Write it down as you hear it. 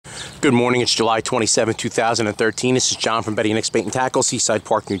Good morning, it's July 27, 2013. This is John from Betty Nicks Bait and Tackle, Seaside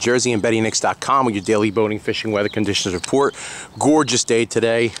Park, New Jersey, and BettyNicks.com with your daily boating, fishing, weather conditions report. Gorgeous day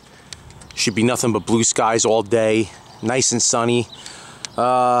today. Should be nothing but blue skies all day, nice and sunny.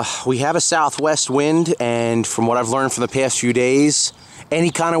 We have a southwest wind, and from what I've learned from the past few days, any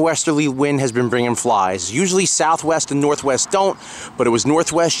kind of westerly wind has been bringing flies. Usually southwest and northwest don't, but it was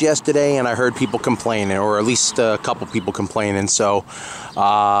northwest yesterday, and I heard people complaining, or at least a couple people complaining. So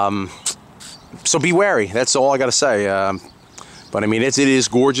be wary. That's all I got to say. But I mean, it is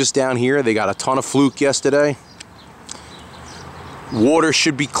gorgeous down here. They got a ton of fluke yesterday. Water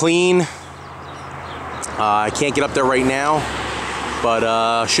should be clean. I can't get up there right now,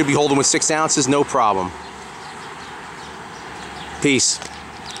 but should be holding with 6 ounces, no problem. Peace.